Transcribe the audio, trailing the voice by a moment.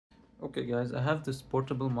Okay guys, I have this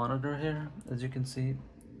portable monitor here. As you can see,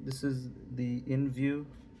 this is the in view.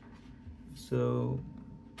 So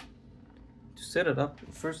to set it up,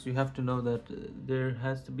 first you have to know that there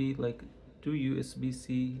has to be like two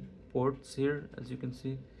USB-C ports here, as you can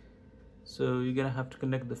see. So you're gonna have to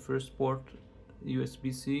connect the first port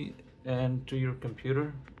USB-C and to your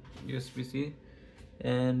computer USB-C,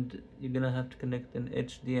 and you're gonna have to connect an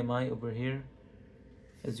HDMI over here.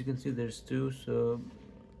 As you can see, there's two. So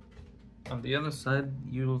on the other side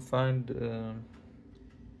you'll find an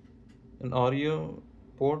audio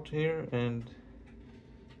port here, and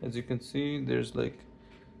as you can see there's like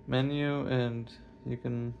menu, and you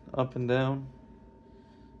can up and down,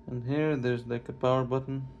 and here there's like a power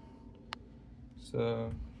button.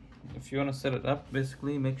 So if you want to set it up,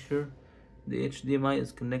 basically make sure the HDMI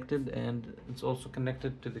is connected and it's also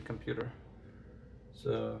connected to the computer.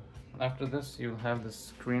 So after this you'll have this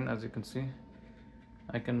screen. As you can see,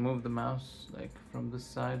 I can move the mouse like from this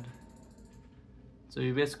side. So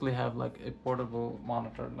you basically have like a portable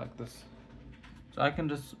monitor like this. So I can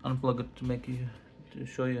just unplug it to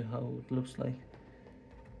show you how it looks like.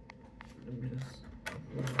 Let me just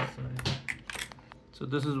unplug this side. So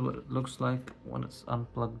this is what it looks like when it's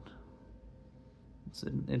unplugged. It's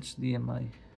an HDMI.